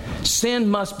 okay? Sin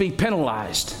must be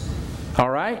penalized, all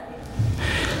right?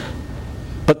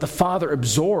 But the Father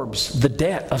absorbs the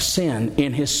debt of sin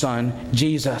in His Son,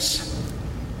 Jesus,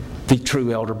 the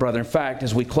true elder brother. In fact,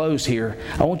 as we close here,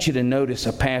 I want you to notice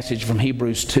a passage from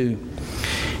Hebrews 2.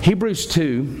 Hebrews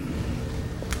 2,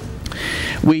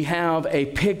 we have a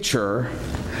picture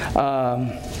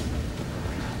of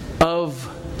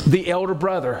the elder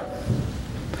brother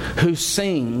who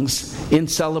sings in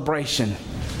celebration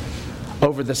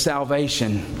over the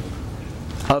salvation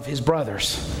of his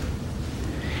brothers.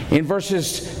 In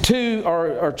verses 2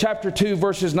 or chapter 2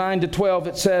 verses 9 to 12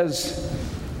 it says,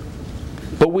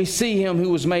 "But we see Him who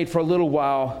was made for a little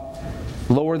while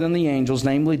lower than the angels,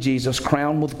 namely Jesus,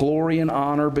 crowned with glory and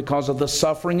honor because of the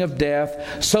suffering of death,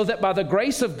 so that by the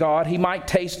grace of God He might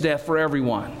taste death for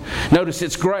everyone." Notice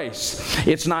it's grace.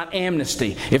 It's not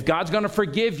amnesty. If God's going to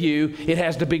forgive you, it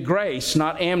has to be grace,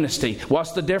 not amnesty.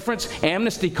 What's the difference?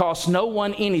 Amnesty costs no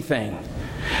one anything.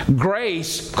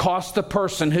 Grace costs the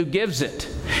person who gives it.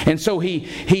 And so he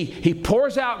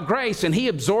pours out grace and He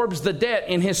absorbs the debt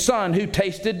in His Son who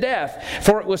tasted death.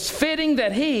 For it was fitting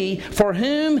that He, for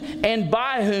whom and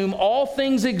by whom all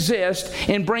things exist,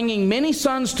 in bringing many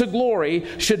sons to glory,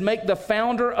 should make the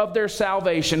founder of their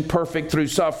salvation perfect through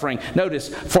suffering. Notice,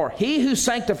 for He who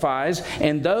sanctifies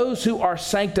and those who are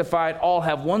sanctified all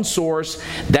have one source.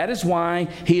 That is why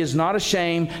He is not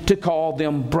ashamed to call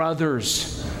them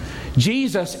brothers.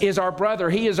 Jesus is our brother.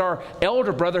 He is our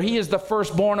elder brother. He is the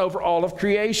firstborn over all of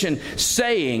creation,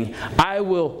 saying, "I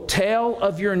will tell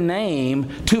of your name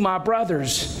to my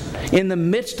brothers. In the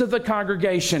midst of the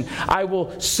congregation, I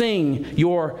will sing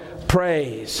your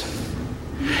praise."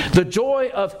 The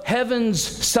joy of heaven's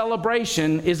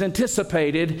celebration is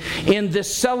anticipated in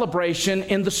this celebration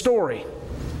in the story.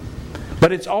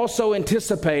 But it's also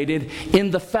anticipated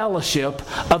in the fellowship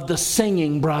of the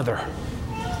singing brother.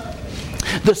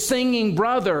 The singing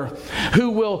brother who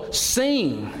will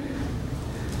sing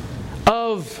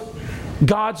of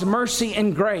God's mercy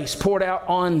and grace poured out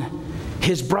on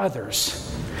his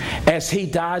brothers as He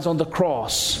dies on the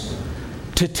cross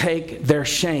to take their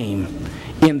shame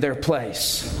in their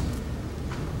place.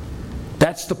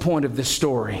 That's the point of this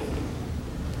story.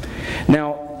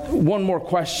 Now, one more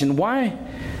question. Why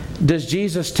does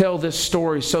Jesus tell this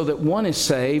story so that one is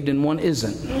saved and one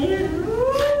isn't?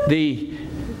 The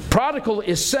prodigal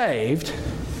is saved.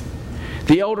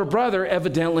 The elder brother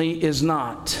evidently is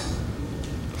not.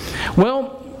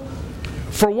 Well,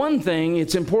 for one thing,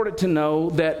 it's important to know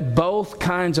that both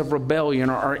kinds of rebellion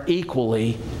are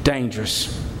equally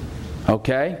dangerous.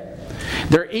 Okay?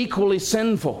 They're equally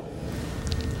sinful.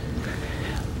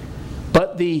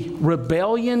 But the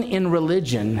rebellion in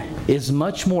religion is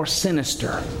much more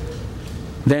sinister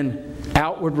than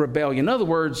outward rebellion. In other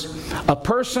words, a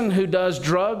person who does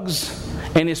drugs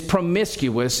and is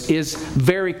promiscuous is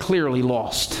very clearly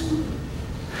lost.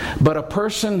 But a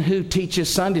person who teaches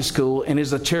Sunday school and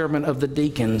is the chairman of the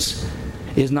deacons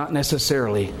is not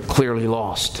necessarily clearly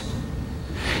lost.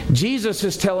 Jesus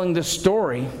is telling this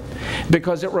story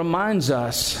because it reminds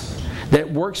us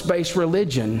that works-based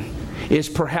religion is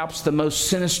perhaps the most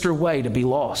sinister way to be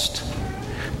lost.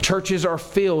 Churches are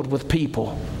filled with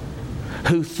people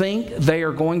who think they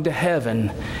are going to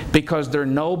heaven because they're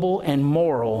noble and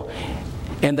moral,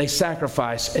 and they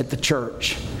sacrifice at the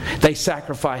church. They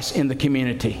sacrifice in the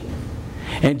community.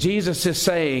 And Jesus is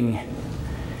saying,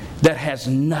 that has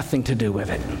nothing to do with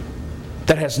it.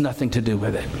 That has nothing to do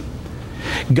with it.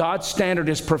 God's standard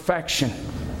is perfection.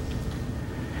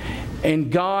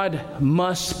 And God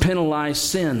must penalize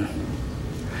sin.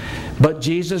 But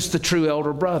Jesus, the true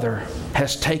elder brother,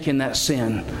 has taken that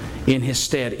sin in His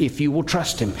stead, if you will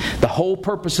trust Him. The whole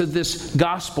purpose of this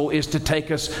gospel is to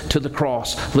take us to the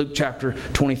cross. Luke chapter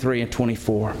 23 and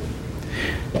 24.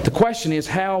 The question is,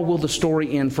 how will the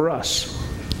story end for us?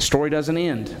 The story doesn't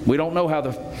end. We don't know how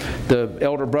the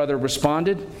elder brother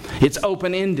responded. It's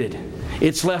open-ended.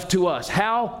 It's left to us.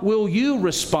 How will you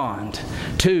respond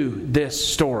to this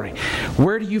story?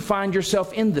 Where do you find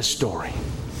yourself in this story?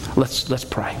 Let's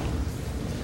pray.